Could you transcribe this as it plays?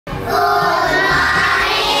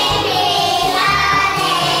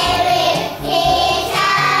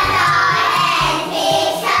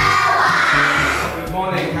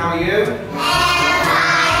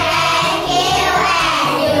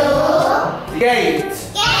Gate.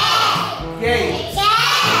 Gate.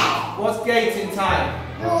 What's gate in Thai?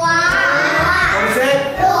 What is it?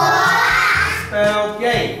 Spell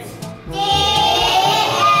gate.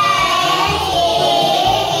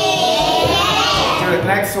 Good.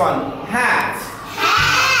 Next one. Hat.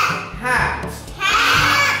 Hat.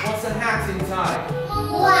 What's a hat in Thai?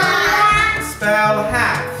 Spell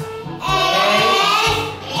hat.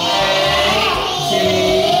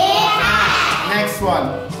 Next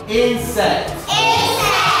one. Insect.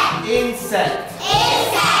 Insect.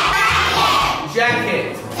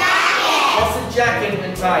 Jacket. What's a jacket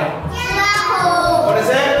in Thai? What is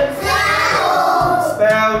it?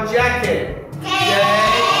 Spell jacket. J-A-C-K-E-T.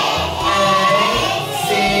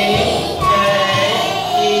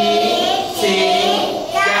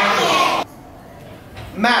 Jacket.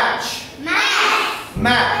 Match.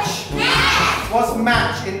 Match. What's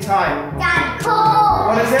match in Thai?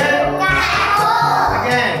 What is it?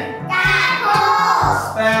 Again.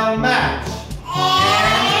 Spell match.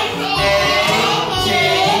 M-A-T-C-H.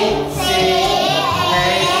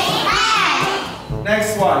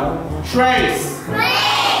 Next one. Trace.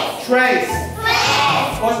 Trace.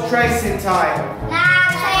 What's trace in Thai?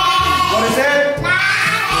 What is it?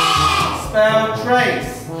 Spell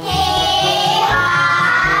trace.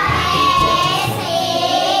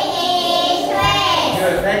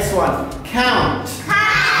 Good. Next one. Count.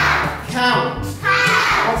 Count.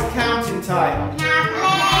 What's count in Thai?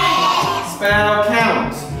 Spell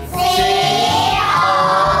count. C-O-U-N-T.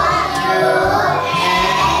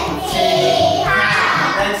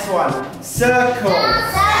 Next one. Circle.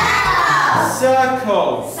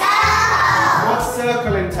 Circle. What's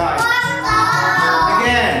circle in Thai?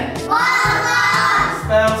 Again.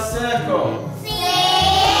 Spell circle.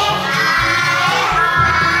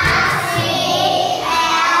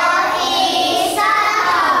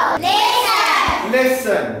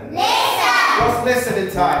 Listen. What's listen in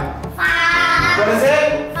Thai? What is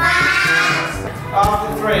it? After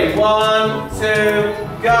 3. 1, 2,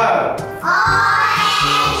 go.